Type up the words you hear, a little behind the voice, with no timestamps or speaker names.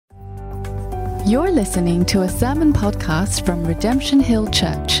You're listening to a sermon podcast from Redemption Hill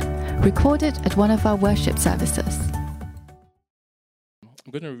Church, recorded at one of our worship services.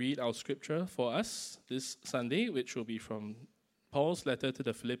 I'm going to read our scripture for us this Sunday, which will be from Paul's letter to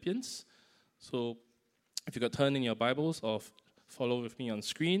the Philippians. So if you got turn in your Bibles or follow with me on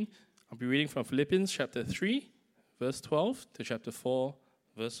screen, I'll be reading from Philippians chapter 3, verse 12 to chapter 4,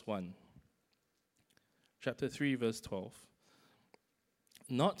 verse 1. Chapter 3, verse 12.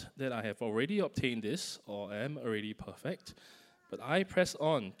 Not that I have already obtained this or am already perfect, but I press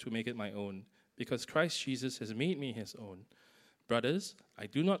on to make it my own, because Christ Jesus has made me his own. Brothers, I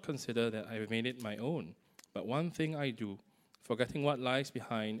do not consider that I have made it my own, but one thing I do, forgetting what lies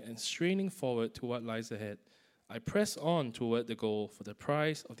behind and straining forward to what lies ahead, I press on toward the goal for the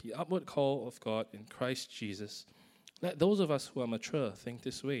prize of the upward call of God in Christ Jesus. Let those of us who are mature think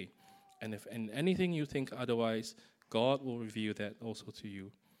this way, and if in anything you think otherwise, God will reveal that also to you.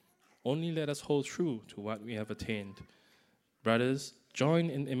 Only let us hold true to what we have attained. Brothers, join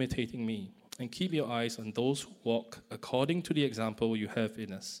in imitating me, and keep your eyes on those who walk according to the example you have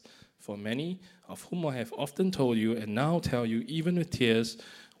in us. For many, of whom I have often told you, and now tell you, even with tears,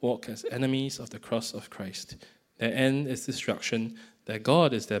 walk as enemies of the cross of Christ. Their end is destruction, their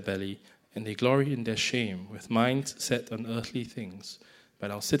God is their belly, and they glory in their shame, with minds set on earthly things.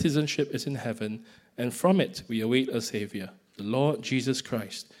 But our citizenship is in heaven, and from it we await a Savior, the Lord Jesus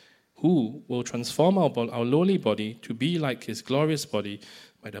Christ, who will transform our lowly body to be like his glorious body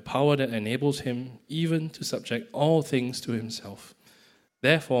by the power that enables him even to subject all things to himself.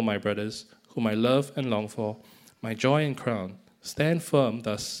 Therefore, my brothers, whom I love and long for, my joy and crown, stand firm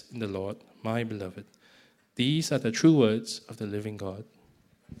thus in the Lord, my beloved. These are the true words of the living God.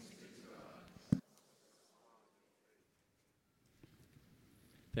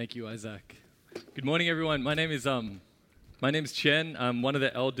 Thank you, Isaac. Good morning, everyone. My name is Chien. I'm one of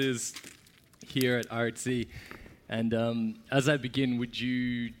the elders here at RHC. And as I begin, would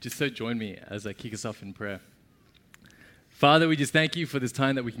you just so join me as I kick us off in prayer? Father, we just thank you for this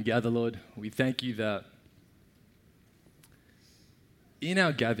time that we can gather, Lord. We thank you that in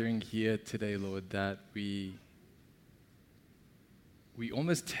our gathering here today, Lord, that we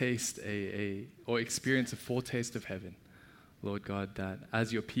almost taste or experience a foretaste of heaven, Lord God, that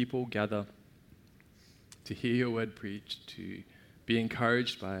as your people gather to hear your word preached, to be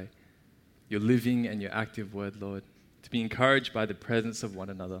encouraged by your living and your active word, Lord, to be encouraged by the presence of one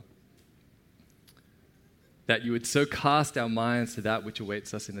another, that you would so cast our minds to that which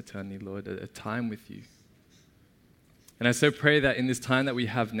awaits us in eternity, Lord, a time with you. And I so pray that in this time that we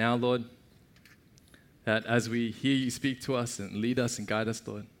have now, Lord, that as we hear you speak to us and lead us and guide us,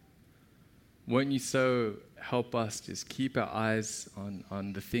 Lord, won't you so help us just keep our eyes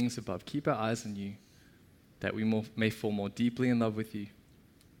on the things above, keep our eyes on you, that we may fall more deeply in love with you,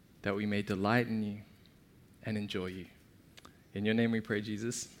 that we may delight in you and enjoy you. In your name we pray,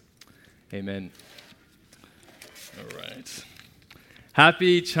 Jesus. Amen. All right.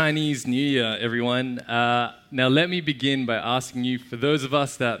 Happy Chinese New Year, everyone. Now let me begin by asking you, for those of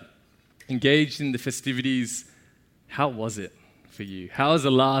us that engaged in the festivities, how was it for you? How has the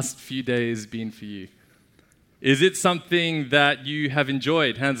last few days been for you? Is it something that you have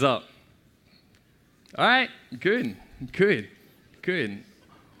enjoyed? Hands up. All right, good.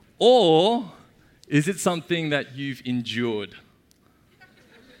 Or is it something that you've endured?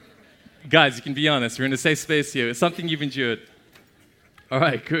 Guys, you can be honest. We're in a safe space here. It's something you've endured. All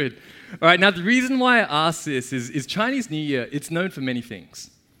right, good. All right, now the reason why I ask this is Chinese New Year, it's known for many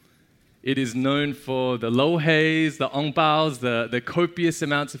things. It is known for the lo heis, the ong baos, the copious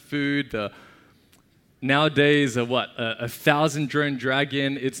amounts of food, nowadays, a 1,000 drone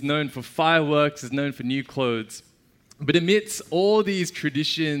dragon. It's known for fireworks. It's known for new clothes. But amidst all these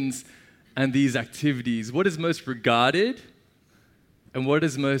traditions and these activities, what is most regarded and what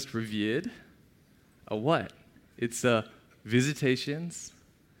is most revered are what? It's visitations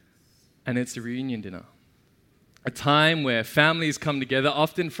and it's a reunion dinner. A time where families come together,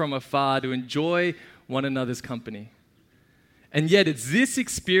 often from afar, to enjoy one another's company. And yet it's this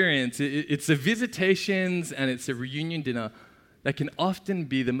experience, it's the visitations and it's a reunion dinner that can often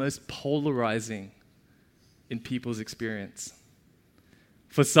be the most polarizing in people's experience.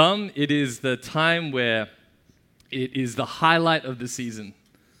 For some, it is the time where it is the highlight of the season,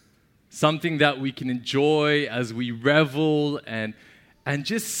 something that we can enjoy as we revel and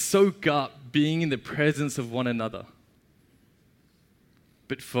just soak up being in the presence of one another.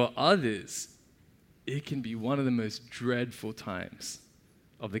 But for others, it can be one of the most dreadful times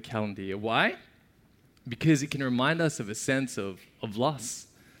of the calendar year. Why? Because it can remind us of a sense of loss.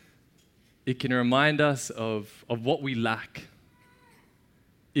 It can remind us of what we lack.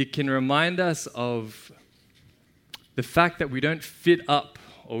 it can remind us of the fact that we don't fit up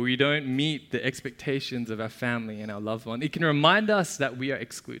or we don't meet the expectations of our family and our loved one. It can remind us that we are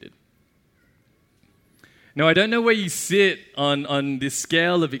excluded. Now, I don't know where you sit on this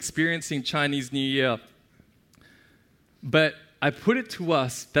scale of experiencing Chinese New Year, but I put it to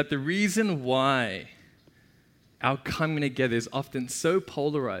us that the reason why our coming together is often so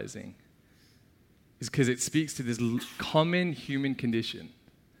polarizing is because it speaks to this common human condition.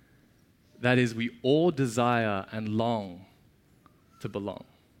 That is, we all desire and long to belong.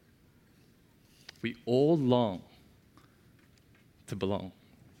 We all long to belong.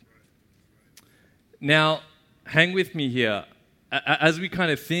 Now, hang with me here. As we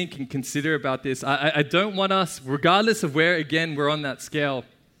kind of think and consider about this, I don't want us, regardless of where, again, we're on that scale,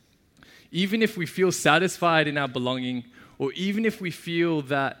 even if we feel satisfied in our belonging, or even if we feel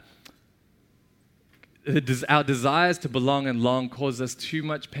that our desires to belong and long cause us too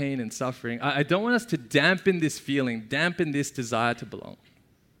much pain and suffering, I don't want us to dampen this feeling, dampen this desire to belong.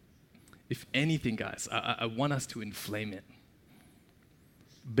 If anything, guys, I want us to inflame it,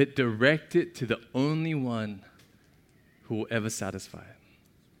 but direct it to the only one who will ever satisfy it.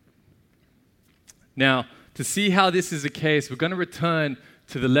 Now, to see how this is the case, we're going to return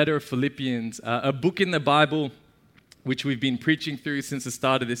to the letter of Philippians, a book in the Bible which we've been preaching through since the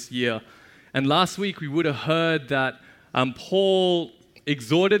start of this year. And last week we would have heard that Paul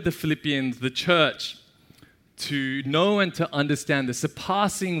exhorted the Philippians, the church, to know and to understand the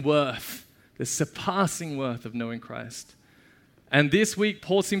surpassing worth of knowing Christ. And this week,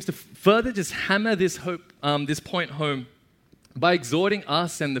 Paul seems to further just hammer this point home by exhorting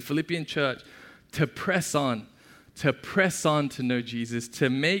us and the Philippian church to press on to know Jesus, to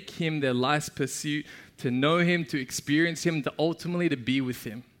make him their life's pursuit, to know him, to experience him, to ultimately to be with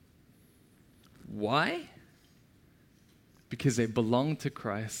him. Why? Because they belong to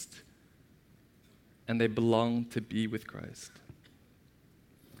Christ and they belong to be with Christ.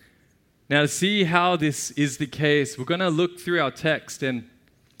 Now, to see how this is the case, we're going to look through our text, and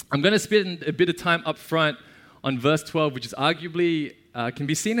I'm going to spend a bit of time up front on verse 12, which is arguably can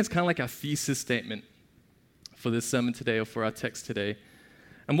be seen as kind of like our thesis statement for this sermon today or for our text today.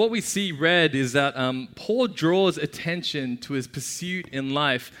 And what we see read is that Paul draws attention to his pursuit in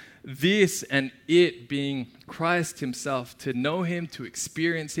life, this and it being Christ himself, to know him, to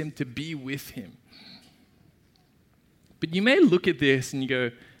experience him, to be with him. But you may look at this and you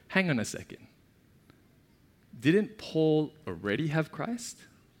go, hang on a second. Didn't Paul already have Christ?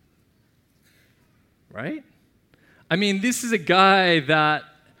 Right? I mean, this is a guy that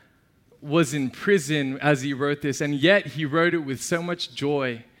was in prison as he wrote this, and yet he wrote it with so much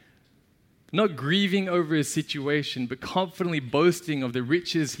joy, not grieving over his situation, but confidently boasting of the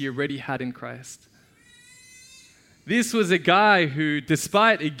riches he already had in Christ. This was a guy who,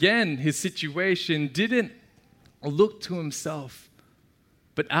 despite, again, his situation, didn't look to himself,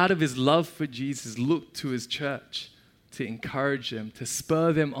 but out of his love for Jesus, looked to his church to encourage them, to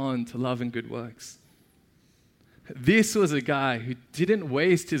spur them on to love and good works. This was a guy who didn't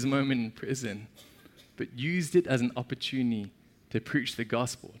waste his moment in prison, but used it as an opportunity to preach the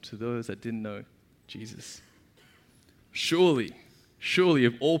gospel to those that didn't know Jesus. Surely,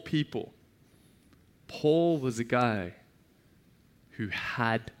 of all people, Paul was a guy who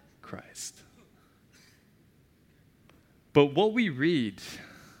had Christ. But what we read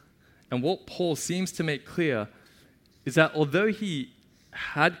and what Paul seems to make clear is that although he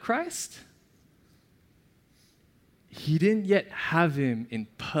had Christ, he didn't yet have him in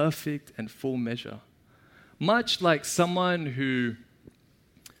perfect and full measure. Much like someone who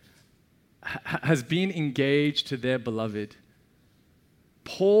has been engaged to their beloved,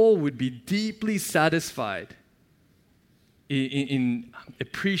 Paul would be deeply satisfied in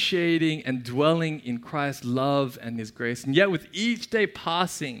appreciating and dwelling in Christ's love and his grace. And yet with each day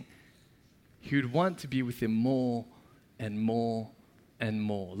passing, he would want to be with him more and more and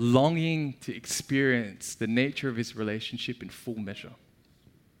more, longing to experience the nature of his relationship in full measure.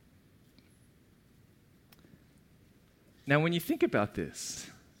 Now, when you think about this,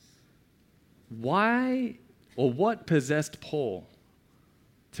 why or what possessed Paul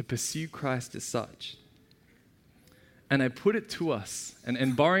to pursue Christ as such? And I put it to us,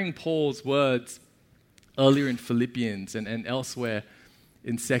 and borrowing Paul's words earlier in Philippians and elsewhere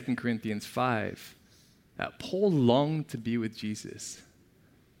in 2 Corinthians 5, that Paul longed to be with Jesus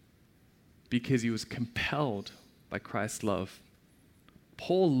because he was compelled by Christ's love.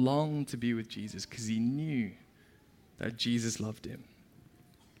 Paul longed to be with Jesus because he knew that Jesus loved him.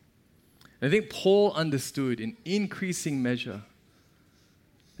 And I think Paul understood in increasing measure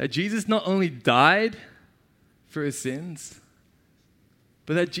that Jesus not only died for his sins,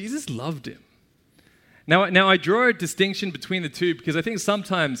 but that Jesus loved him. Now I draw a distinction between the two because I think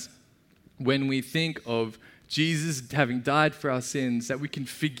sometimes when we think of Jesus having died for our sins, that we can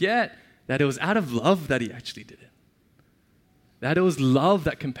forget that it was out of love that he actually did it. That it was love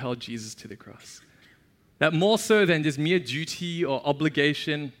that compelled Jesus to the cross. That more so than just mere duty or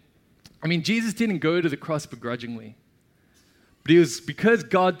obligation. I mean, Jesus didn't go to the cross begrudgingly. But it was because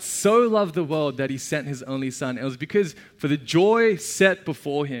God so loved the world that he sent his only son. It was because for the joy set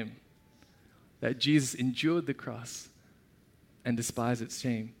before him that Jesus endured the cross and despised its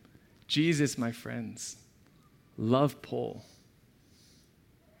shame. Jesus, my friends, loved Paul.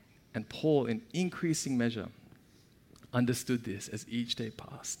 And Paul, in increasing measure, understood this as each day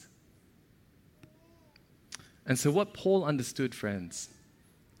passed. And so what Paul understood, friends,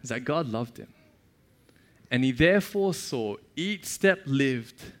 is that God loved him. And he therefore saw each step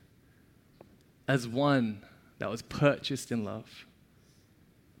lived as one that was purchased in love.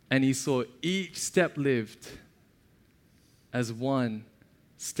 And he saw each step lived as one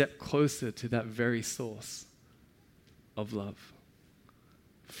step closer to that very source of love.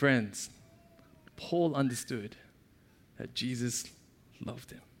 Friends, Paul understood that Jesus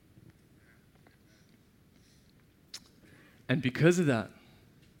loved him. And because of that,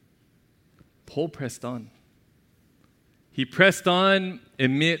 Paul pressed on. He pressed on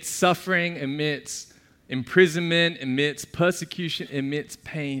amidst suffering, amidst imprisonment, amidst persecution, amidst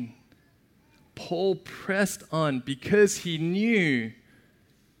pain. Paul pressed on because he knew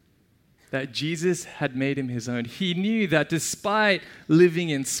that Jesus had made him his own. He knew that despite living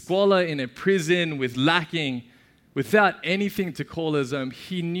in squalor in a prison with lacking, without anything to call his own,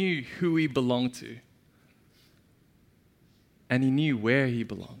 he knew who he belonged to. And he knew where he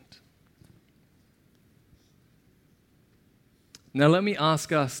belonged. Now let me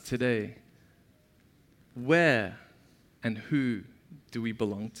ask us today, where and who do we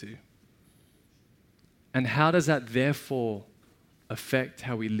belong to? And how does that therefore affect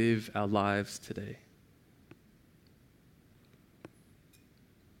how we live our lives today?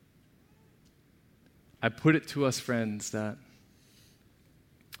 I put it to us, friends, that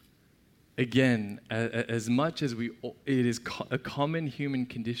again, as much as it is a common human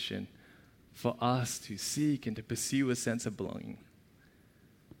condition for us to seek and to pursue a sense of belonging,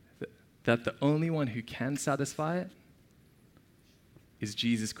 that the only one who can satisfy it is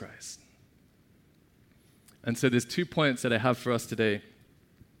Jesus Christ. And so there's 2 points that I have for us today.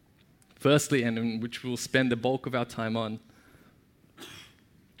 Firstly, and in which we'll spend the bulk of our time on,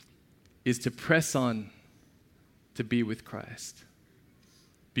 is to press on to be with Christ.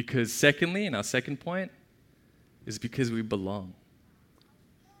 Because secondly, and our second point, is because we belong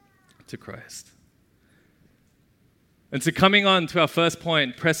to Christ. And so coming on to our first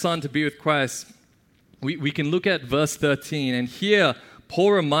point, press on to be with Christ, we can look at verse 13. And here,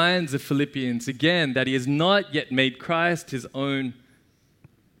 Paul reminds the Philippians again that he has not yet made Christ his own,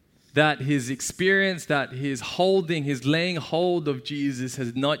 that his experience, that his laying hold of Jesus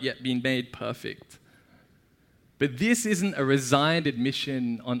has not yet been made perfect. But this isn't a resigned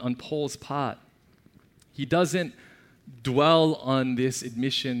admission on Paul's part. He doesn't dwell on this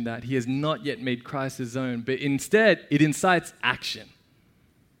admission that he has not yet made Christ his own, but instead it incites action.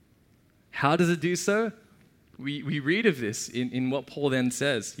 How does it do so? We read of this in what Paul then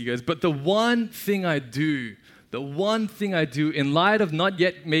says. He goes, but the one thing I do in light of not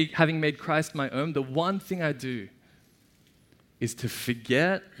yet having made Christ my own, the one thing I do is to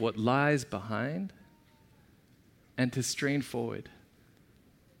forget what lies behind and to strain forward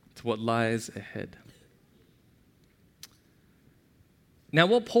to what lies ahead. Now,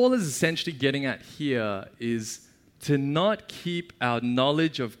 what Paul is essentially getting at here is to not keep our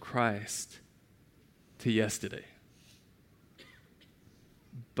knowledge of Christ to yesterday,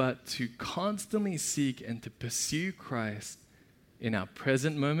 but to constantly seek and to pursue Christ in our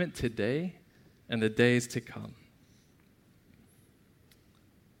present moment today and the days to come.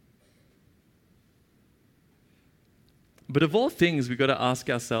 But of all things, we've got to ask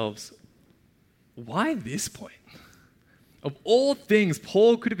ourselves, why this point? Of all things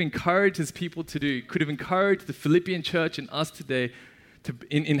Paul could have encouraged his people to do, could have encouraged the Philippian church and us today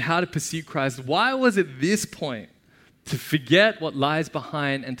in how to pursue Christ, why was it this point to forget what lies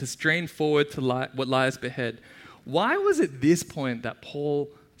behind and to strain forward to what lies ahead? Why was it this point that Paul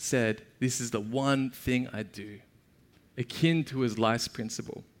said, this is the one thing I do, akin to his life's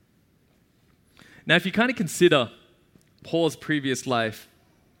principle? Now, if you kind of consider Paul's previous life,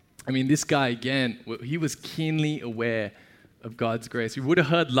 I mean, this guy, again, he was keenly aware of God's grace. We would have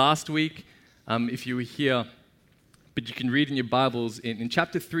heard last week, if you were here, but you can read in your Bibles, in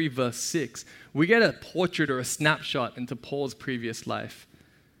chapter 3, verse 6, we get a portrait or a snapshot into Paul's previous life.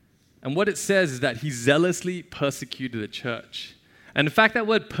 And what it says is that he zealously persecuted the church. And in fact, that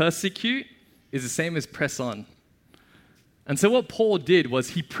word persecute is the same as press on. And so what Paul did was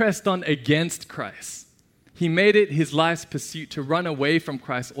he pressed on against Christ. He made it his life's pursuit to run away from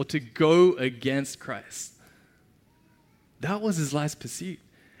Christ or to go against Christ. That was his life's pursuit.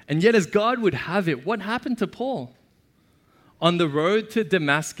 And yet, as God would have it, what happened to Paul? On the road to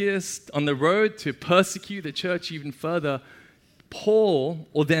Damascus, on the road to persecute the church even further, Paul,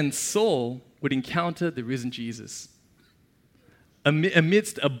 or then Saul, would encounter the risen Jesus.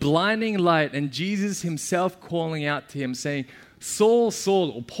 Amidst a blinding light, and Jesus himself calling out to him, saying, Saul, Saul,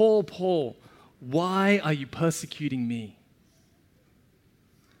 or Paul, Paul, why are you persecuting me?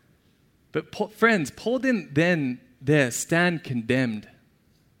 But friends, Paul didn't then there stand condemned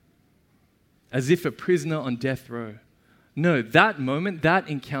as if a prisoner on death row. No, that moment, that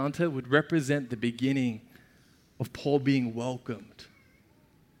encounter would represent the beginning of Paul being welcomed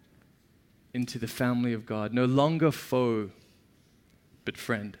into the family of God. No longer foe, but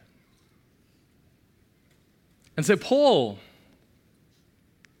friend. And so Paul,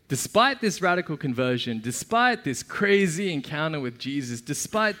 despite this radical conversion, despite this crazy encounter with Jesus,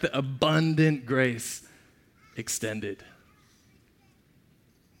 despite the abundant grace extended,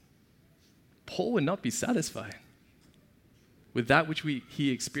 Paul would not be satisfied with that which he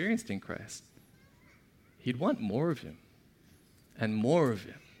experienced in Christ. He'd want more of him, and more of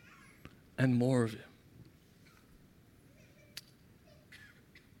him, and more of him.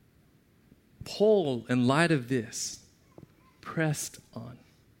 Paul, in light of this, pressed on.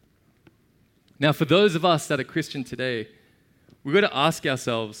 Now, for those of us that are Christian today, we've got to ask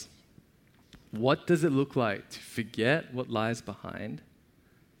ourselves, what does it look like to forget what lies behind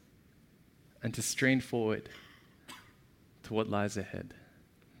and to strain forward to what lies ahead?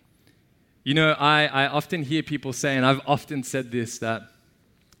 You know, I often hear people say, and I've often said this, that,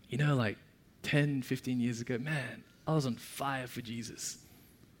 you know, like 10, 15 years ago, man, I was on fire for Jesus.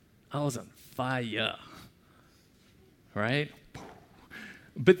 I was on fire, right?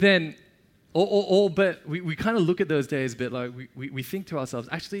 But then, but we kind of look at those days a bit like we think to ourselves,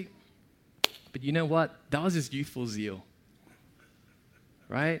 actually, but you know what? That was just youthful zeal,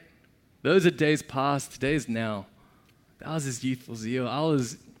 right? Those are days past, today's now. That was just youthful zeal. I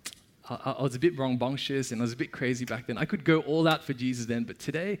was a bit rambunctious and I was a bit crazy back then. I could go all out for Jesus then, but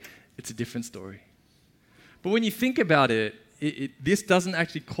today, it's a different story. But when you think about it, this doesn't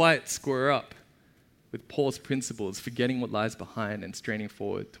actually quite square up with Paul's principles, forgetting what lies behind and straining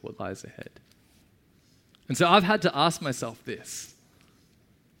forward to what lies ahead. And so I've had to ask myself this.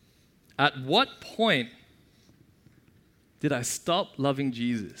 At what point did I stop loving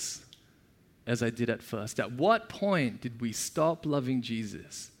Jesus as I did at first? At what point did we stop loving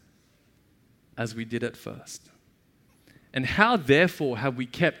Jesus as we did at first? And how, therefore, have we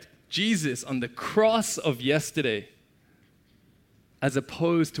kept Jesus on the cross of yesterday as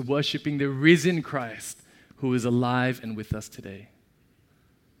opposed to worshiping the risen Christ who is alive and with us today?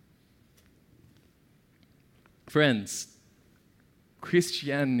 Friends,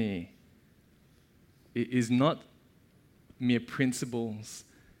 Christianity is not mere principles.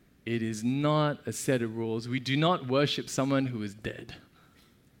 It is not a set of rules. We do not worship someone who is dead,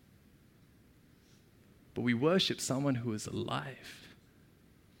 but we worship someone who is alive,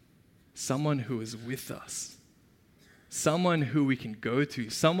 someone who is with us, someone who we can go to,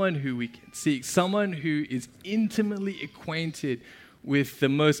 someone who we can seek, someone who is intimately acquainted with the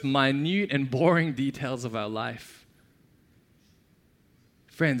most minute and boring details of our life.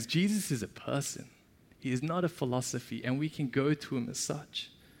 Friends, Jesus is a person. He is not a philosophy, and we can go to him as such.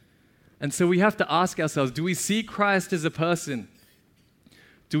 And so we have to ask ourselves, do we see Christ as a person?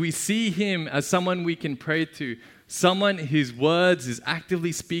 Do we see him as someone we can pray to? Someone whose words is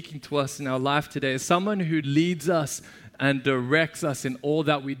actively speaking to us in our life today? Someone who leads us and directs us in all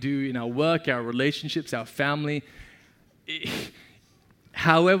that we do, in our work, our relationships, our family,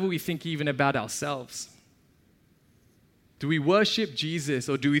 however we think even about ourselves. Do we worship Jesus,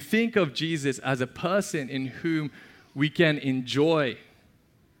 or do we think of Jesus as a person in whom we can enjoy,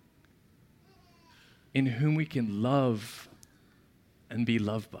 in whom we can love and be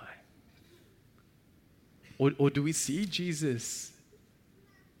loved by? Or do we see Jesus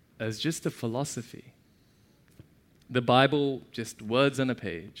as just a philosophy? The Bible, just words on a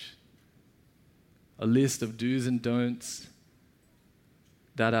page, a list of do's and don'ts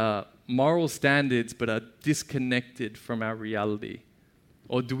that are moral standards but are disconnected from our reality?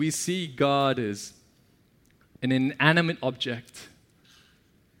 Or do we see God as an inanimate object,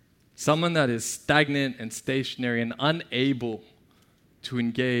 someone that is stagnant and stationary and unable to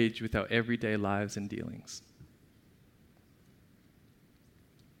engage with our everyday lives and dealings?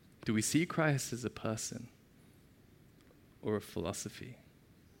 Do we see Christ as a person or a philosophy?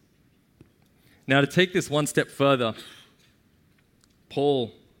 Now, to take this one step further,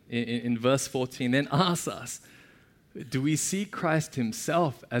 Paul, in verse 14, then asks us, do we see Christ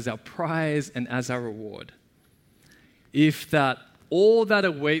himself as our prize and as our reward? If that all that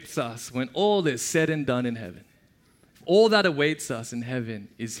awaits us when all is said and done in heaven, if all that awaits us in heaven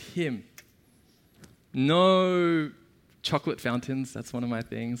is him, no chocolate fountains, that's one of my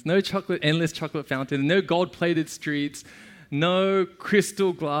things, endless chocolate fountains, no gold-plated streets, no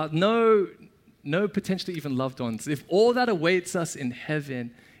crystal glass, no potentially even loved ones. If all that awaits us in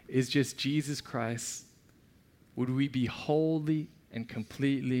heaven is just Jesus Christ, would we be wholly and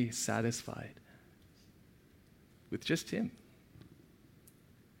completely satisfied with just him?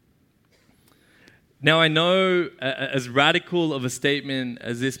 Now, I know as radical of a statement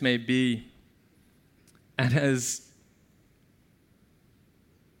as this may be, and as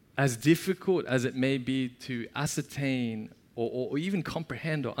difficult as it may be to ascertain or even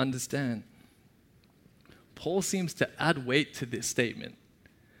comprehend or understand, Paul seems to add weight to this statement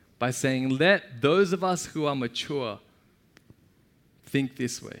by saying, let those of us who are mature think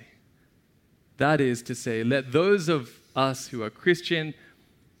this way. That is to say, let those of us who are Christian,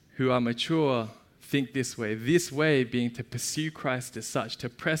 who are mature, think this way being to pursue Christ as such, to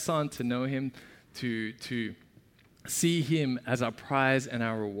press on, to know him, to see him as our prize and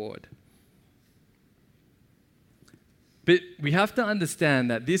our reward. But we have to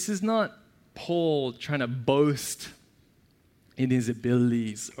understand that this is not Paul trying to boast in his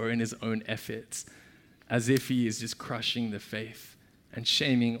abilities or in his own efforts as if he is just crushing the faith and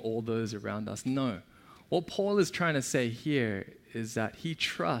shaming all those around us. No. What Paul is trying to say here is that he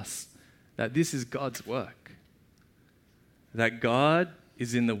trusts that this is God's work. That God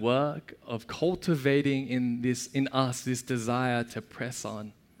is in the work of cultivating in us this desire to press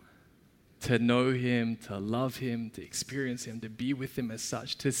on, to know him, to love him, to experience him, to be with him as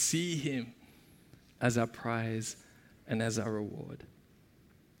such, to see him as our prize and as our reward.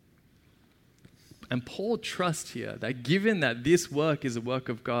 And Paul trusts here that given that this work is a work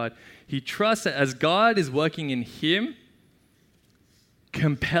of God, he trusts that as God is working in him,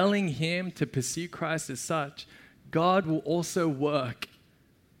 compelling him to pursue Christ as such, God will also work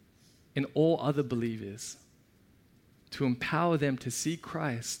in all other believers to empower them to see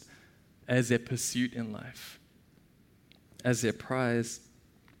Christ as their pursuit in life, as their prize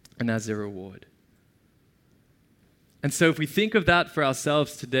and as their reward. And so if we think of that for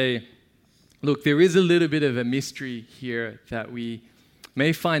ourselves today, look, there is a little bit of a mystery here that we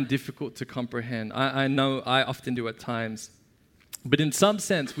may find difficult to comprehend. I know I often do at times. But in some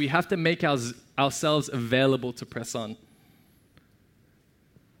sense, we have to make ourselves available to press on.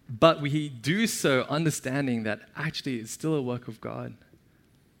 But we do so understanding that actually it's still a work of God.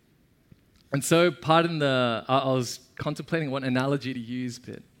 And so I was contemplating what analogy to use,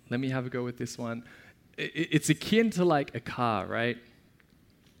 but let me have a go with this one. It's akin to like a car, right?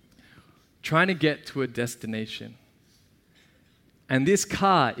 Trying to get to a destination. And this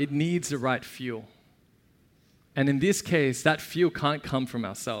car, it needs the right fuel. And in this case, that fuel can't come from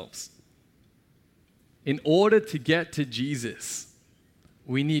ourselves. In order to get to Jesus,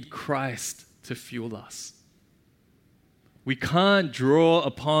 we need Christ to fuel us. We can't draw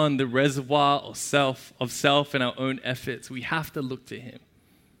upon the reservoir of self and our own efforts. We have to look to him.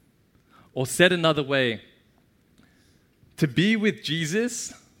 Or said another way, to be with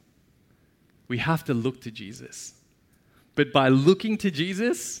Jesus, we have to look to Jesus. But by looking to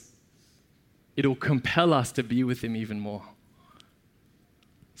Jesus, it'll compel us to be with him even more.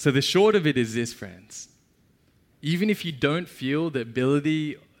 So the short of it is this, friends. Even if you don't feel the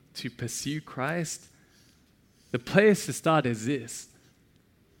ability to pursue Christ, the place to start is this.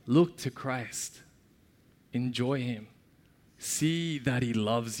 Look to Christ. Enjoy him. See that he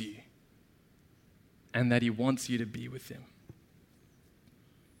loves you and that he wants you to be with him.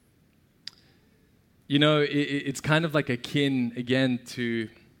 You know, it's kind of like akin, again, to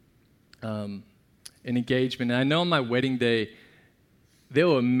an engagement. And I know on my wedding day, there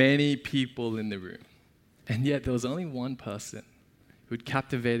were many people in the room. And yet there was only one person who'd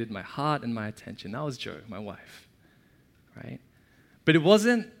captivated my heart and my attention. That was Jo, my wife, right? But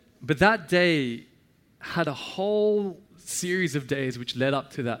that day had a whole series of days which led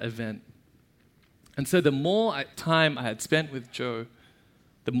up to that event. And so the more time I had spent with Jo,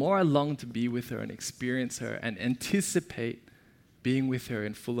 the more I longed to be with her and experience her and anticipate being with her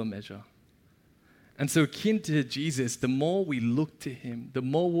in fuller measure. And so akin to Jesus, the more we look to him, the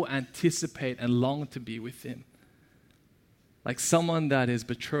more we'll anticipate and long to be with him. Like someone that is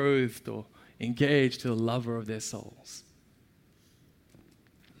betrothed or engaged to the lover of their souls.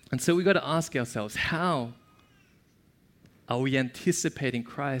 And so we got to ask ourselves, how are we anticipating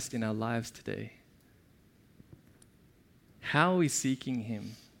Christ in our lives today? How are we seeking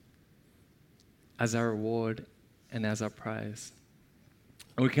him as our reward and as our prize?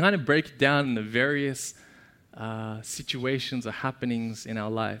 And we can kind of break it down in the various situations or happenings in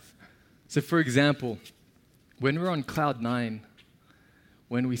our life. So for example, when we're on cloud 9,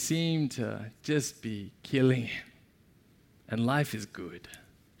 when we seem to just be killing it and life is good,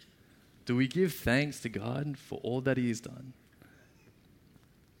 do we give thanks to God for all that he has done?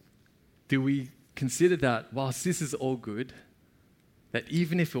 Do we consider that whilst this is all good, that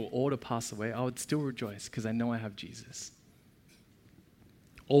even if it were all to pass away, I would still rejoice because I know I have Jesus?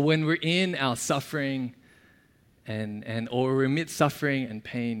 Or when we're in our suffering or we're amidst suffering and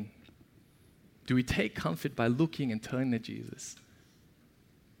pain, do we take comfort by looking and turning to Jesus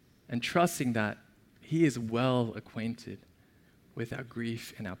and trusting that he is well acquainted with our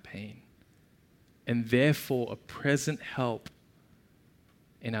grief and our pain, and therefore a present help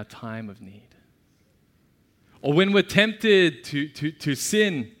in our time of need? Or when we're tempted to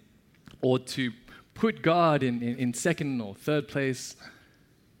sin or to put God in second or third place,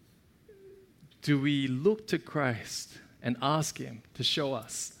 do we look to Christ and ask him to show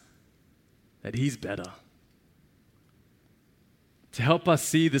us that he's better? To help us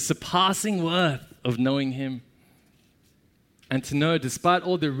see the surpassing worth of knowing him, and to know, despite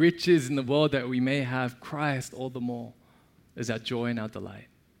all the riches in the world that we may have, Christ all the more is our joy and our delight.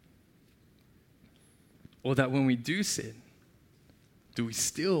 Or that when we do sin, do we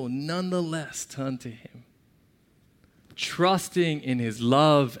still nonetheless turn to him, trusting in his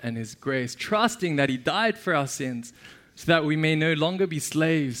love and his grace, trusting that he died for our sins so that we may no longer be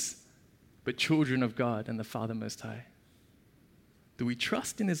slaves, but children of God and the Father Most High? Do we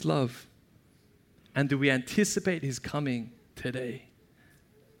trust in his love? And do we anticipate his coming today?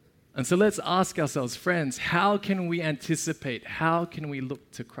 And so let's ask ourselves, friends, how can we anticipate? How can we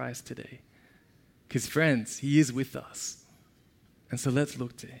look to Christ today? Because, friends, he is with us. And so let's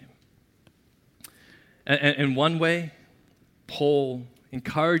look to him. And one way, Paul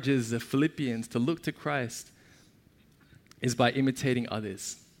encourages the Philippians to look to Christ is by imitating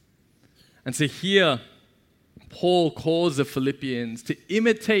others. And so here, Paul calls the Philippians to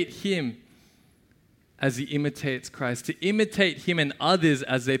imitate him as he imitates Christ, to imitate him and others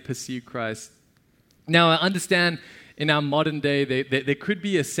as they pursue Christ. Now, I understand in our modern day, there could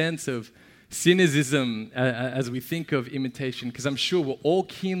be a sense of cynicism as we think of imitation, because I'm sure we're all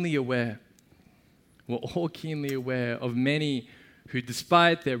keenly aware of many who,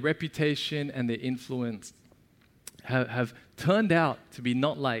 despite their reputation and their influence, have turned out to be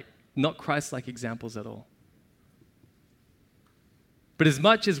not Christ-like examples at all. But as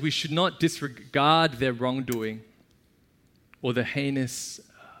much as we should not disregard their wrongdoing or the heinous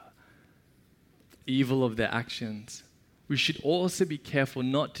evil of their actions, we should also be careful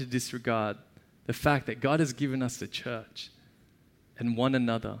not to disregard the fact that God has given us the church and one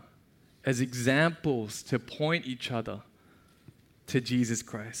another as examples to point each other to Jesus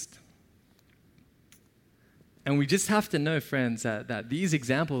Christ. And we just have to know, friends, that these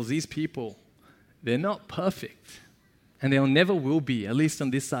examples, these people, they're not perfect. And they'll never will be, at least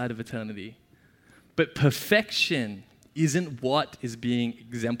on this side of eternity. But perfection isn't what is being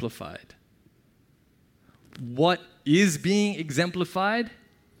exemplified. What is being exemplified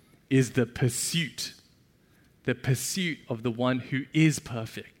is the pursuit of the one who is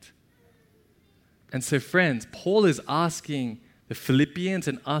perfect. And so, friends, Paul is asking the Philippians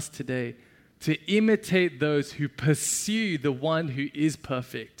and us today to imitate those who pursue the one who is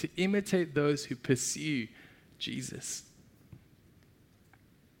perfect, to imitate those who pursue Jesus.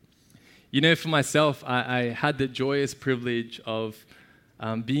 You know, for myself, I had the joyous privilege of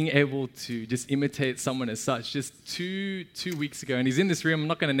being able to just imitate someone as such just two weeks ago. And he's in this room. I'm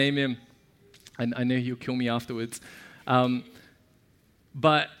not going to name him. I know he'll kill me afterwards.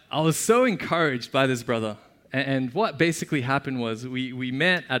 But I was so encouraged by this brother. And what basically happened was we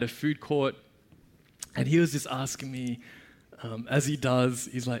met at a food court, and he was just asking me, as he does,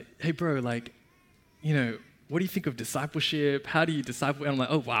 he's like, hey, bro, like, you know, what do you think of discipleship? How do you disciple? And I'm like,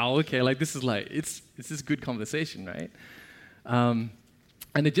 oh, wow, okay, like this is like, it's this good conversation, right? And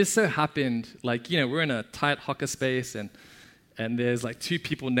it just so happened, like, you know, we're in a tight hawker space, and there's like two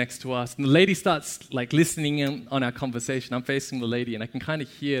people next to us, and the lady starts like listening in on our conversation. I'm facing the lady, and I can kind of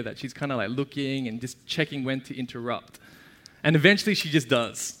hear that she's kind of like looking and just checking when to interrupt. And eventually she just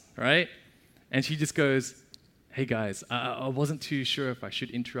does, right? And she just goes, hey guys, I wasn't too sure if I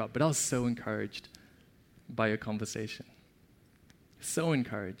should interrupt, but I was so encouraged by your conversation. So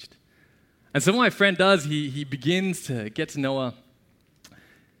encouraged. And so what my friend does, he begins to get to know her.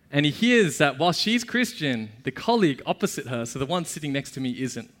 And he hears that while she's Christian, the colleague opposite her, so the one sitting next to me,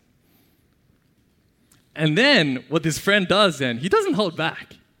 isn't. And then what this friend does then, he doesn't hold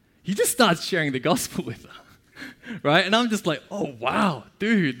back. He just starts sharing the gospel with her, right? And I'm just like, oh, wow,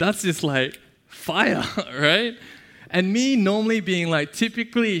 dude, that's just like fire, right? And me normally being like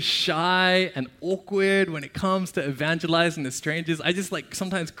typically shy and awkward when it comes to evangelizing to strangers, I just like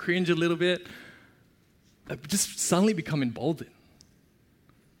sometimes cringe a little bit. I just suddenly become emboldened.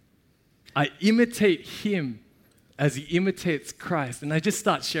 I imitate him as he imitates Christ. And I just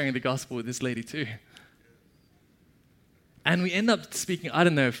start sharing the gospel with this lady too. And we end up speaking,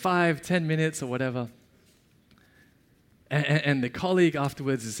 5-10 minutes or whatever. And the colleague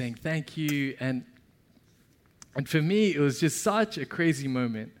afterwards is saying, thank you. And for me, it was just such a crazy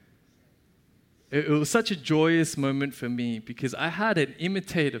moment. It was such a joyous moment for me because I had an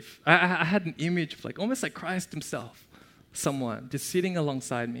I had an image of almost like Christ himself, someone just sitting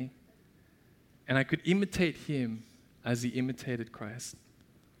alongside me. And I could imitate him as he imitated Christ.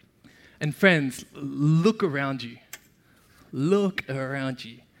 And friends, look around you. Look around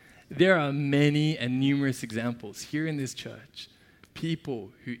you. There are many and numerous examples here in this church,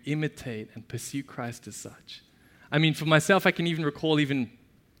 people who imitate and pursue Christ as such. I mean, for myself, I can even recall even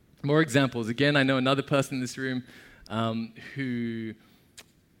more examples. Again, I know another person in this room who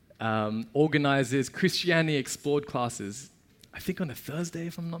organizes Christianity Explored classes. I think on a Thursday,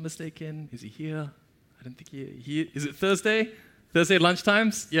 if I'm not mistaken. Is he here? I don't think he is it Thursday? Thursday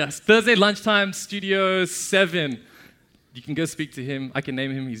lunchtimes? Yes, Thursday lunchtime, Studio 7. You can go speak to him. I can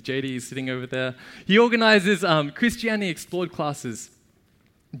name him. He's JD. He's sitting over there. He organizes Christianity Explored classes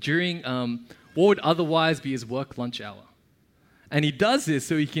during what would otherwise be his work lunch hour. And he does this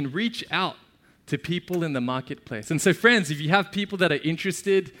so he can reach out to people in the marketplace. And so, friends, if you have people that are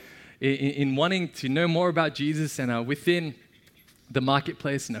interested in wanting to know more about Jesus and are within the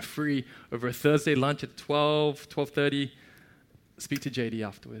marketplace and are free over a Thursday lunch at 12:30, speak to JD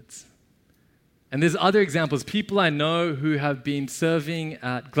afterwards. And there's other examples. People I know who have been serving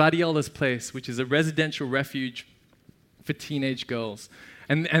at Gladiola's Place, which is a residential refuge for teenage girls.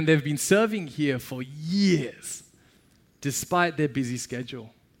 And they've been serving here for years, despite their busy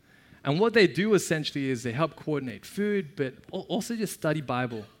schedule. And what they do essentially is they help coordinate food, but also just study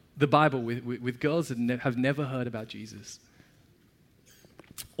the Bible with girls that have never heard about Jesus.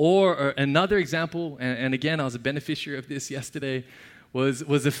 Or another example, and again, I was a beneficiary of this yesterday,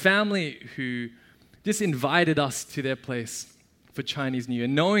 was a family who just invited us to their place for Chinese New Year,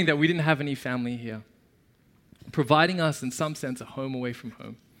 knowing that we didn't have any family here, providing us, in some sense, a home away from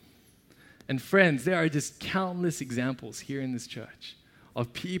home. And friends, there are just countless examples here in this church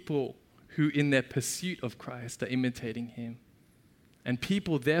of people who, in their pursuit of Christ, are imitating him. And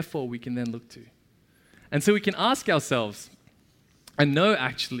people, therefore, we can then look to. And so we can ask ourselves, and know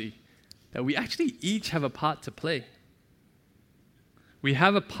actually, that we actually each have a part to play. We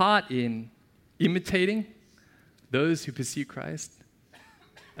have a part in imitating those who pursue Christ.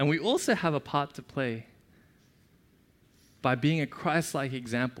 And we also have a part to play by being a Christ-like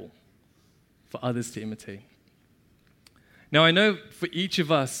example for others to imitate. Now, I know for each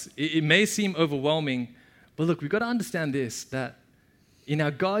of us, it may seem overwhelming, but look, we've got to understand this, that in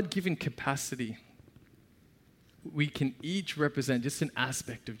our God-given capacity, we can each represent just an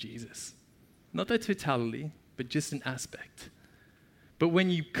aspect of Jesus. Not the totality, but just an aspect. But when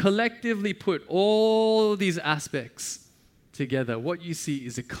you collectively put all these aspects together, what you see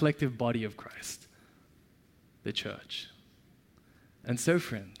is a collective body of Christ, the church. And so,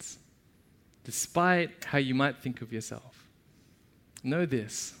 friends, despite how you might think of yourself, know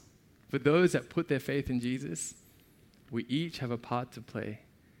this: for those that put their faith in Jesus, we each have a part to play.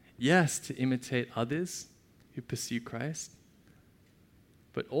 Yes, to imitate others who pursue Christ,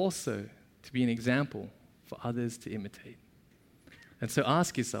 but also to be an example for others to imitate. And so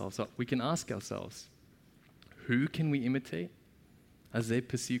we can ask ourselves, who can we imitate as they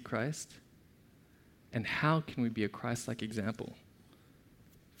pursue Christ? And how can we be a Christ-like example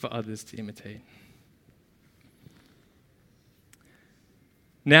for others to imitate?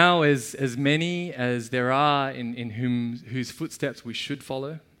 Now, as many as there are in whose footsteps we should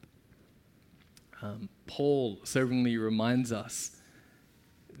follow, Paul sovereignly reminds us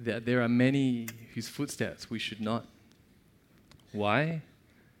that there are many whose footsteps we should not. Why?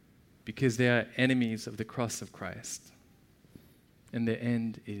 Because they are enemies of the cross of Christ, and their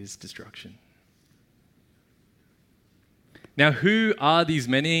end is destruction. Now, who are these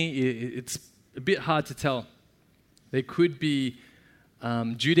many? It's a bit hard to tell. They could be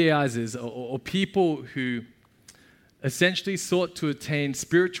Judaizers or people who essentially sought to attain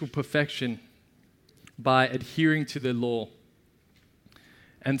spiritual perfection by adhering to the law.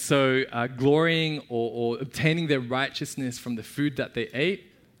 And so glorying or obtaining their righteousness from the food that they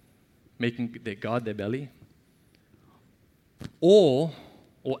ate, making their God their belly,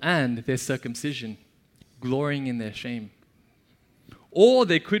 and their circumcision, glorying in their shame. Or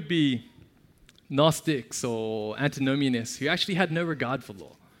they could be Gnostics or antinomianists who actually had no regard for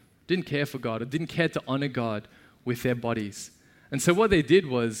law, didn't care for God, or didn't care to honor God with their bodies. And so what they did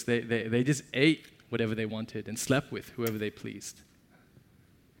was they just ate whatever they wanted and slept with whoever they pleased.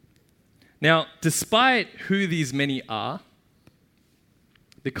 Now, despite who these many are,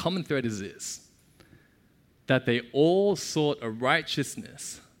 the common thread is this, that they all sought a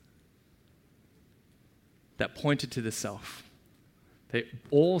righteousness that pointed to the self. They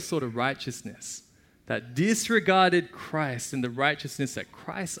all sought a righteousness that disregarded Christ and the righteousness that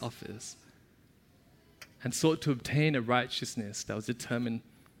Christ offers, and sought to obtain a righteousness that was determined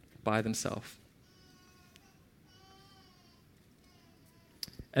by themselves.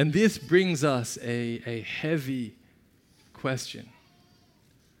 And this brings us a heavy question.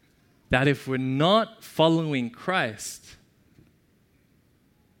 That if we're not following Christ,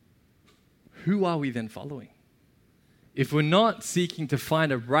 who are we then following? If we're not seeking to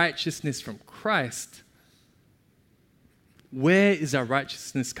find a righteousness from Christ, where is our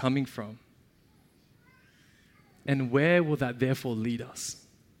righteousness coming from? And where will that therefore lead us?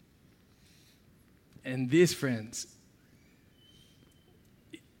 And this, friends,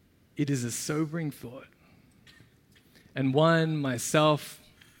 it is a sobering thought. And one myself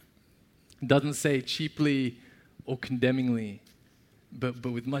doesn't say cheaply or condemningly, but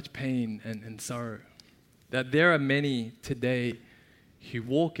with much pain and sorrow, that there are many today who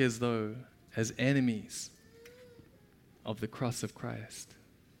walk as though as enemies of the cross of Christ,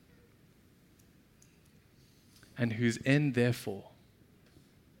 and whose end, therefore,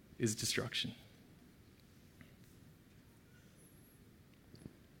 is destruction.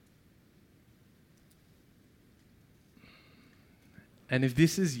 And if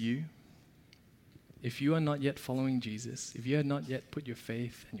this is you, if you are not yet following Jesus, if you have not yet put your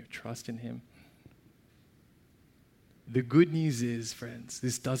faith and your trust in him, the good news is, friends,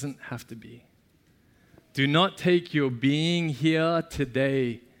 this doesn't have to be. Do not take your being here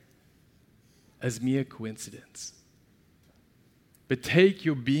today as mere coincidence, but take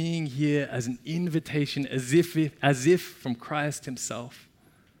your being here as an invitation, as if from Christ himself,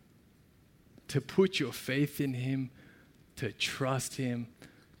 to put your faith in him, to trust him,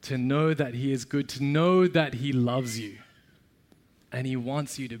 to know that he is good, to know that he loves you, and he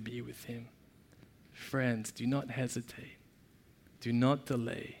wants you to be with him. Friends, do not hesitate. Do not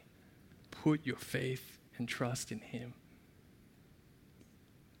delay. Put your faith and trust in him.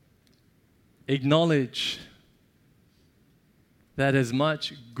 Acknowledge that as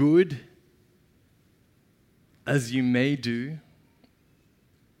much good as you may do,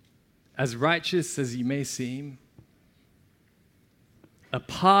 as righteous as you may seem,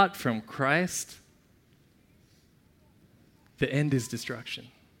 apart from Christ, the end is destruction.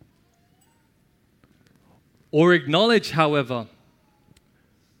 Or acknowledge, however,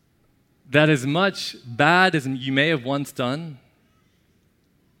 that as much bad as you may have once done,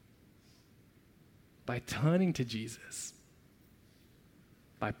 by turning to Jesus,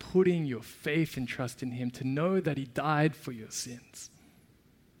 by putting your faith and trust in him, to know that he died for your sins,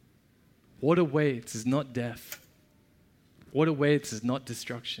 what awaits is not death. What awaits is not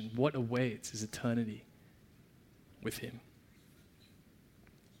destruction. What awaits is eternity with him.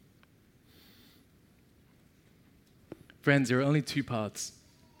 Friends, there are only two paths.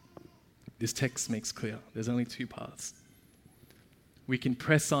 This text makes clear. There's only two paths. We can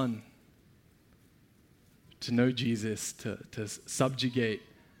press on to know Jesus, to subjugate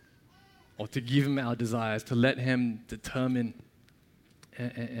or to give him our desires, to let him determine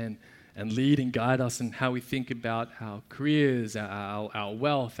and lead and guide us in how we think about our careers, our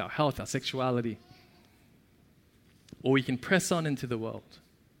wealth, our health, our sexuality. Or we can press on into the world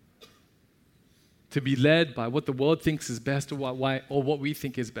to be led by what the world thinks is best or what we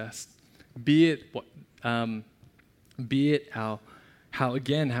think is best. Be it how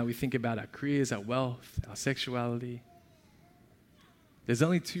we think about our careers, our wealth, our sexuality. There's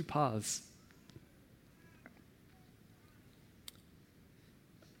only two paths.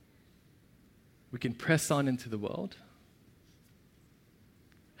 We can press on into the world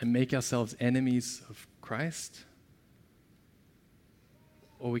and make ourselves enemies of Christ,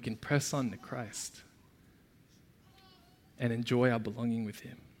 or we can press on to Christ and enjoy our belonging with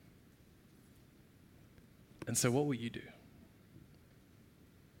him. And so what will you do?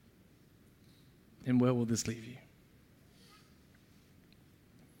 And where will this leave you?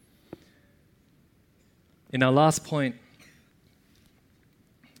 In our last point,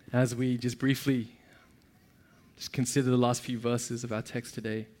 as we just briefly consider the last few verses of our text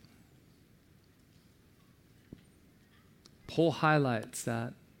today. Paul highlights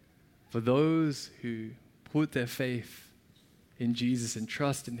that for those who put their faith in Jesus and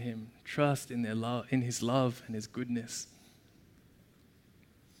trust in him, trust in their love, in his love and his goodness,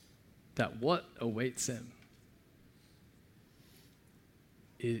 that what awaits them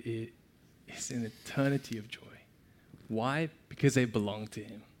is an eternity of joy. Why? Because they belong to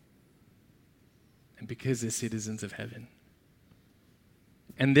him. And because they're citizens of heaven.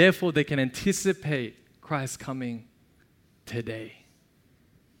 And therefore they can anticipate Christ's coming today.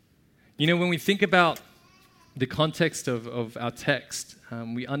 You know, when we think about the context of our text,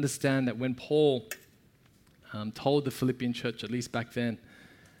 we understand that when Paul told the Philippian church, at least back then,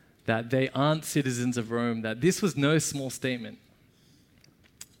 that they aren't citizens of Rome, that this was no small statement.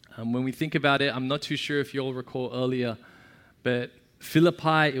 When we think about it, I'm not too sure if you all recall earlier, but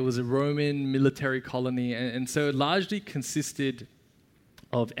Philippi, it was a Roman military colony, and so it largely consisted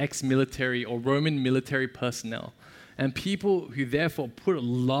of ex-military or Roman military personnel, and people who therefore put a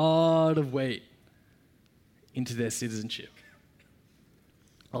lot of weight into their citizenship.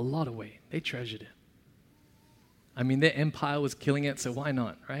 A lot of weight. They treasured it. I mean, their empire was killing it, so why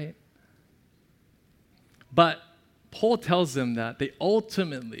not, right? But Paul tells them that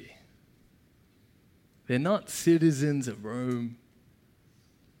they're not citizens of Rome,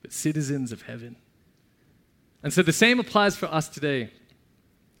 but citizens of heaven. And so the same applies for us today,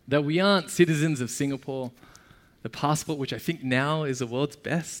 that we aren't citizens of Singapore, the passport, which I think now is the world's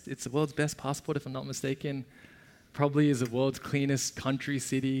best. It's the world's best passport, if I'm not mistaken. Probably is the world's cleanest country,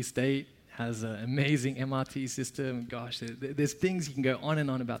 city, state, has an amazing MRT system. Gosh, there's things you can go on and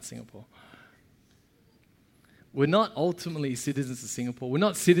on about Singapore. We're not ultimately citizens of Singapore. We're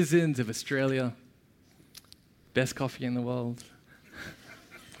not citizens of Australia. Best coffee in the world.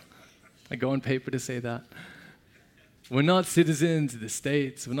 I go on paper to say that. We're not citizens of the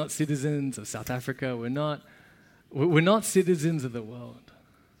States. We're not citizens of South Africa. We're not citizens of the world.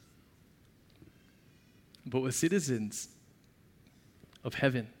 But we're citizens of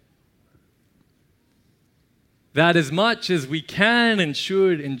heaven. That as much as we can and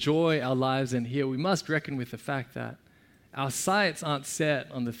should enjoy our lives in here, we must reckon with the fact that our sights aren't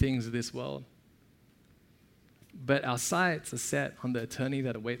set on the things of this world, but our sights are set on the eternity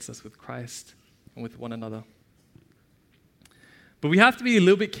that awaits us with Christ and with one another. But we have to be a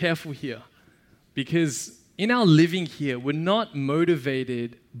little bit careful here, because in our living here, we're not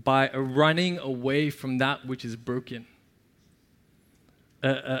motivated by a running away from that which is broken,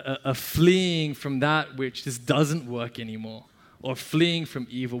 a fleeing from that which just doesn't work anymore, or fleeing from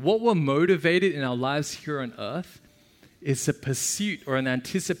evil. What we're motivated in our lives here on earth is a pursuit or an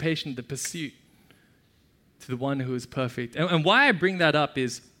anticipation of the pursuit to the one who is perfect. And why I bring that up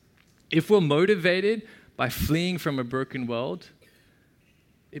is, if we're motivated by fleeing from a broken world,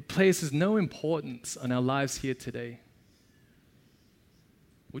 it places no importance on our lives here today.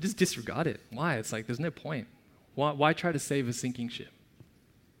 We'll just disregard it. Why? It's like there's no point. Why try to save a sinking ship?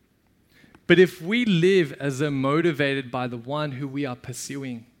 But if we live as though motivated by the one who we are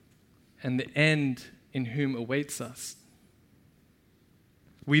pursuing and the end in whom awaits us,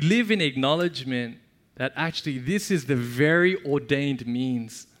 we live in acknowledgement that actually this is the very ordained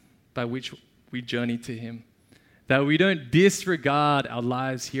means by which we journey to him. That we don't disregard our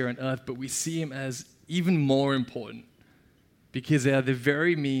lives here on earth, but we see him as even more important, because they are the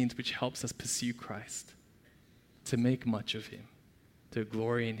very means which helps us pursue Christ, to make much of him, to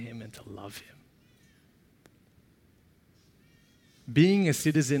glory in him, and to love him. Being a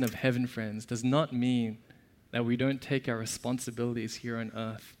citizen of heaven, friends, does not mean that we don't take our responsibilities here on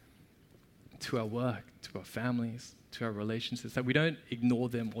earth to our work, to our families, to our relationships, that we don't ignore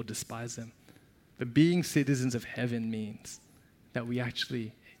them or despise them. But being citizens of heaven means that we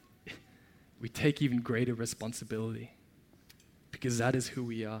take even greater responsibility, because that is who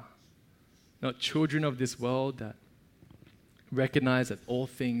we are. Not children of this world that recognize that all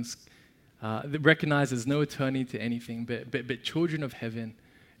things, that recognize there's no eternity to anything, but children of heaven,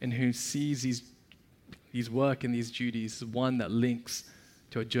 and who sees these work and these duties as one that links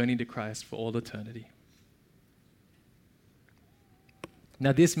to a journey to Christ for all eternity.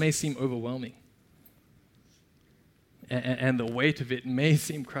 Now, this may seem overwhelming, and the weight of it may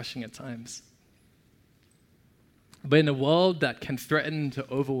seem crushing at times. But in a world that can threaten to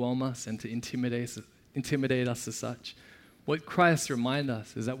overwhelm us and to intimidate us as such, what Christ reminds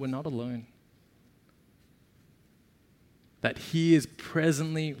us is that we're not alone. That he is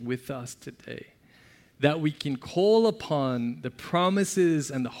presently with us today. That we can call upon the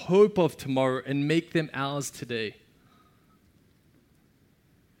promises and the hope of tomorrow and make them ours today.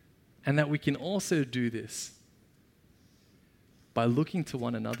 And that we can also do this by looking to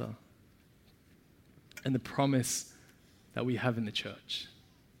one another and the promise that we have in the church.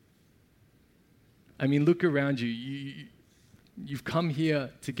 I mean, look around you. You've come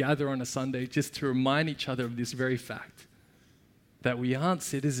here to gather on a Sunday just to remind each other of this very fact, that we aren't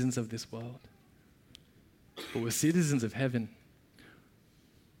citizens of this world, but we're citizens of heaven.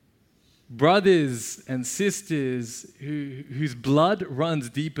 Brothers and sisters whose blood runs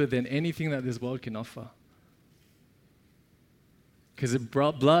deeper than anything that this world can offer. Because the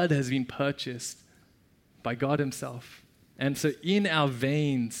blood has been purchased by God himself. And so in our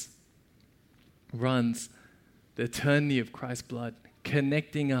veins runs the eternity of Christ's blood,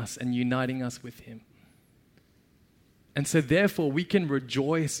 connecting us and uniting us with him. And so therefore we can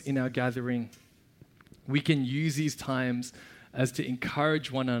rejoice in our gathering. We can use these times as to encourage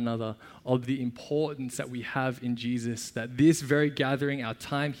one another of the importance that we have in Jesus, that this very gathering, our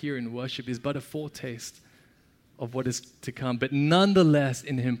time here in worship, is but a foretaste of what is to come, but nonetheless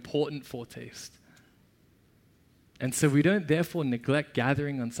an important foretaste. And so we don't therefore neglect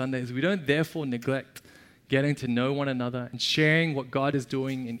gathering on Sundays. We don't therefore neglect getting to know one another and sharing what God is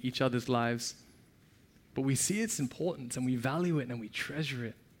doing in each other's lives. But we see its importance and we value it and we treasure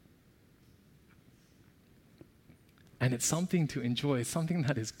it. And it's something to enjoy, something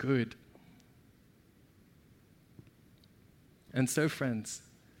that is good. And so, friends,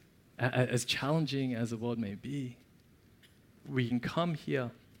 as challenging as the world may be, we can come here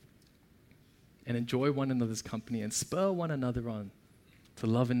and enjoy one another's company and spur one another on to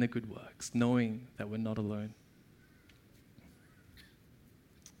love in the good works, knowing that we're not alone.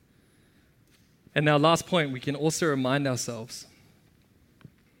 And our last point, we can also remind ourselves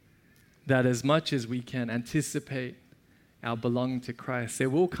that as much as we can anticipate our belonging to Christ, there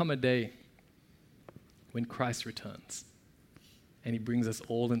will come a day when Christ returns and he brings us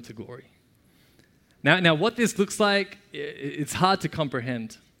all into glory. Now what this looks like, it's hard to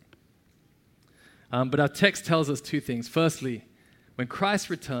comprehend. But our text tells us two things. Firstly, when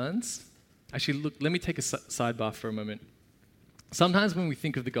Christ returns, actually, look, let me take a sidebar for a moment. Sometimes when we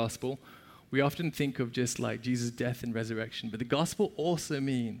think of the gospel, we often think of just like Jesus' death and resurrection. But the gospel also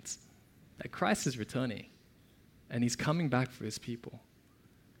means that Christ is returning and he's coming back for his people.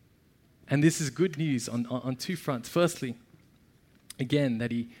 And this is good news on two fronts. Firstly, again,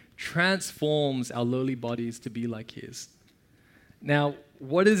 that he transforms our lowly bodies to be like his. Now,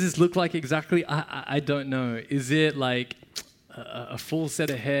 what does this look like exactly? I don't know. Is it like a full set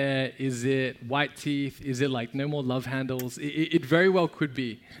of hair? Is it white teeth? Is it like no more love handles? It very well could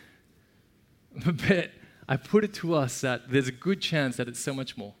be. But I put it to us that there's a good chance that it's so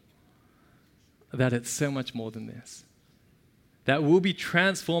much more. That it's so much more than this. That we'll be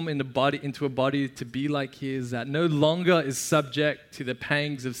transformed into a body to be like his, that no longer is subject to the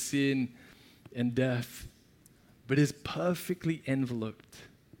pangs of sin and death, but is perfectly enveloped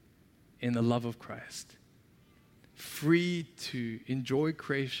in the love of Christ. Free to enjoy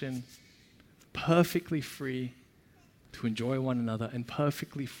creation, perfectly free to enjoy one another, and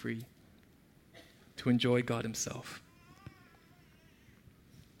perfectly free to enjoy God himself.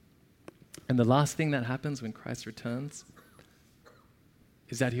 And the last thing that happens when Christ returns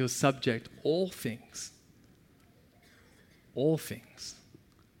is that he'll subject all things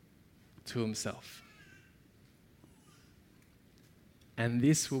to himself. And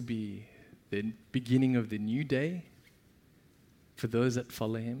this will be the beginning of the new day for those that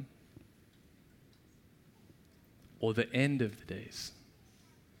follow him, or the end of the days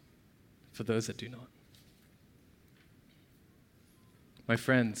for those that do not. My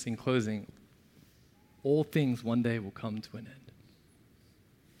friends, in closing, all things one day will come to an end.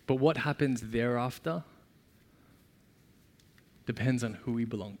 But what happens thereafter depends on who we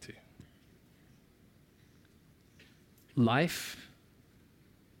belong to. Life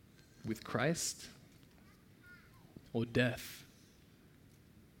with Christ, or death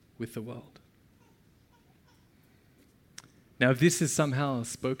with the world. Now, if this has somehow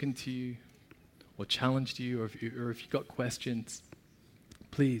spoken to you or challenged you, or if you've got questions,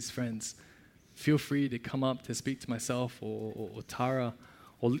 please, friends, feel free to come up to speak to myself or Tara,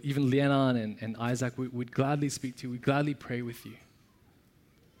 or even Lianan and Isaac. We'd gladly speak to you. We'd gladly pray with you.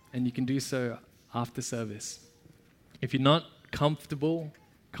 And you can do so after service. If you're not comfortable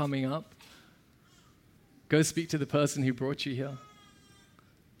coming up, go speak to the person who brought you here.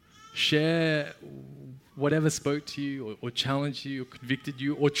 Share whatever spoke to you or challenged you or convicted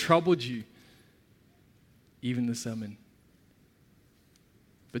you or troubled you, even the sermon.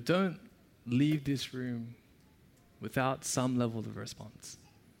 But don't leave this room without some level of response.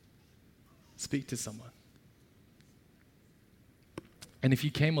 Speak to someone. And if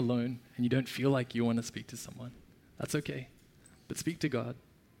you came alone and you don't feel like you want to speak to someone, that's okay. But speak to God.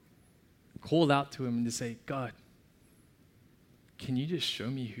 Call out to him and just say, God, can you just show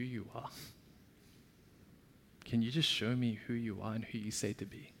me who you are? Can you just show me who you are and who you say to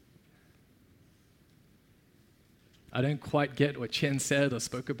be? I don't quite get what Chien said or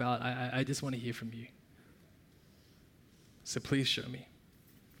spoke about. I just want to hear from you. So please show me.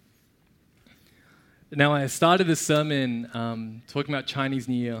 Now, I started this sermon talking about Chinese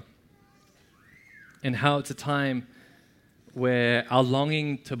New Year and how it's a time where our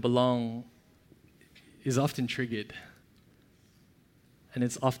longing to belong is often triggered and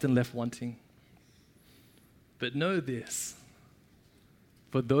it's often left wanting. But know this,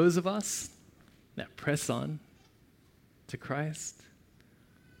 for those of us that press on to Christ,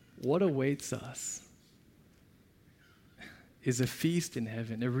 what awaits us is a feast in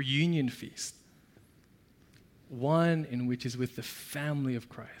heaven, a reunion feast, one in which is with the family of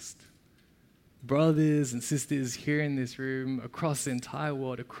Christ. Brothers and sisters here in this room, across the entire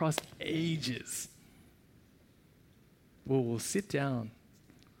world, across ages, we'll sit down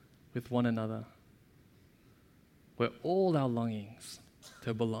with one another, where all our longings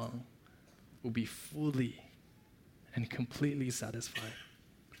to belong will be fully and completely satisfied.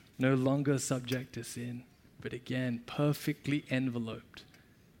 No longer subject to sin, but again, perfectly enveloped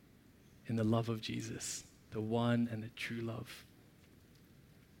in the love of Jesus, the one and the true love.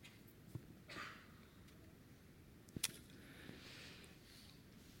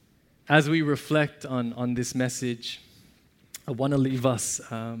 As we reflect on this message, I want to leave us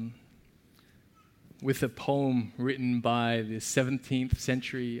with a poem written by the 17th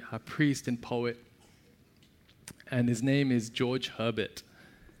century priest and poet, and his name is George Herbert.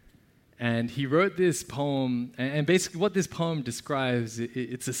 And he wrote this poem, and basically what this poem describes,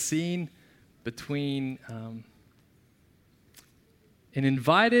 it's a scene between an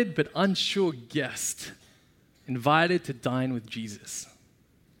invited but unsure guest, invited to dine with Jesus.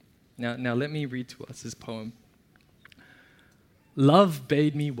 Now let me read to us this poem. Love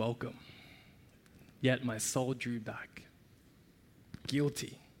bade me welcome, yet my soul drew back,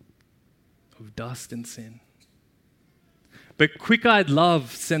 guilty of dust and sin. But quick-eyed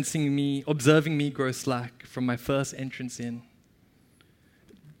love, observing me grow slack from my first entrance in,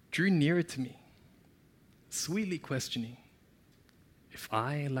 drew nearer to me, sweetly questioning if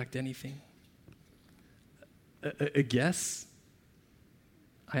I lacked anything. A guess,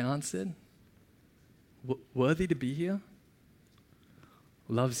 I answered, worthy to be here?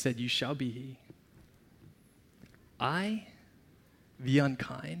 Love said, you shall be he. I, the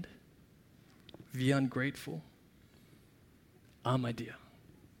unkind, the ungrateful, my dear,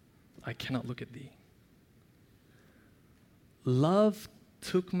 I cannot look at thee. Love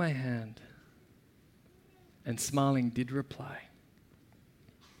took my hand and smiling did reply,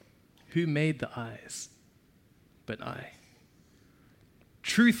 who made the eyes but I?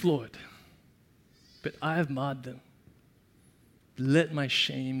 Truth, Lord, but I have marred them. Let my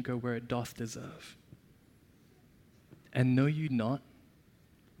shame go where it doth deserve. And know you not,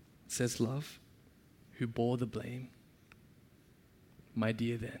 says love, who bore the blame? My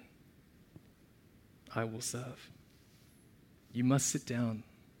dear, then, I will serve. You must sit down,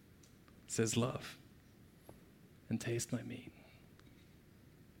 says love, and taste my meat.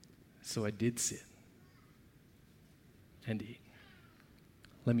 So I did sit and eat.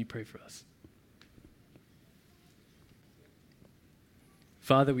 Let me pray for us.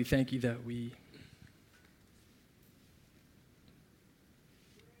 Father, we thank you that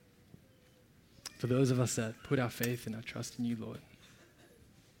for those of us that put our faith and our trust in you, Lord,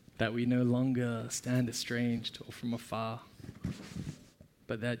 that we no longer stand estranged or from afar,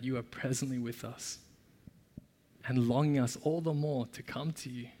 but that you are presently with us and longing us all the more to come to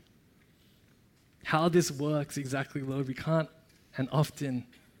you. How this works exactly, Lord, we can't and often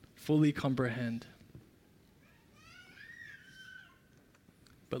fully comprehend.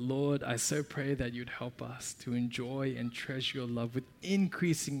 But Lord, I so pray that you'd help us to enjoy and treasure your love with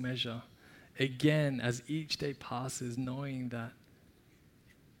increasing measure, again, as each day passes, knowing that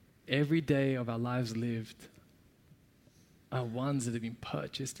every day of our lives lived are ones that have been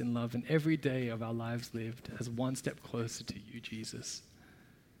purchased in love, and every day of our lives lived as one step closer to you, Jesus.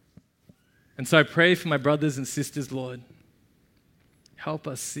 And so I pray for my brothers and sisters, Lord. Help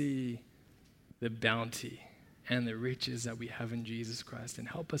us see the bounty and the riches that we have in Jesus Christ, and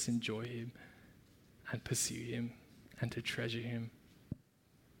help us enjoy him and pursue him and to treasure him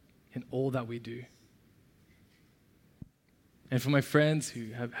in all that we do. And for my friends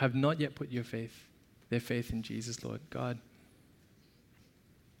who have not yet put their faith in Jesus, Lord, God,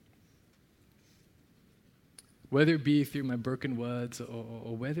 Whether it be through my broken words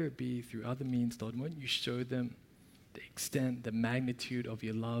or whether it be through other means, Lord, won't you show them the extent, the magnitude of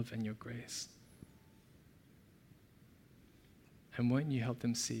your love and your grace? And won't you help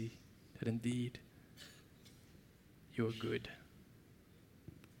them see that indeed you are good?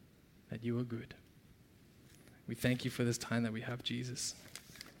 That you are good. We thank you for this time that we have, Jesus.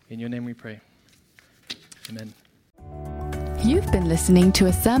 In your name we pray. Amen. You've been listening to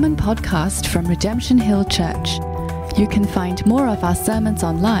a sermon podcast from Redemption Hill Church. You can find more of our sermons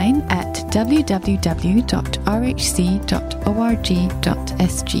online at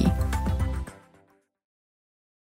www.rhc.org.sg.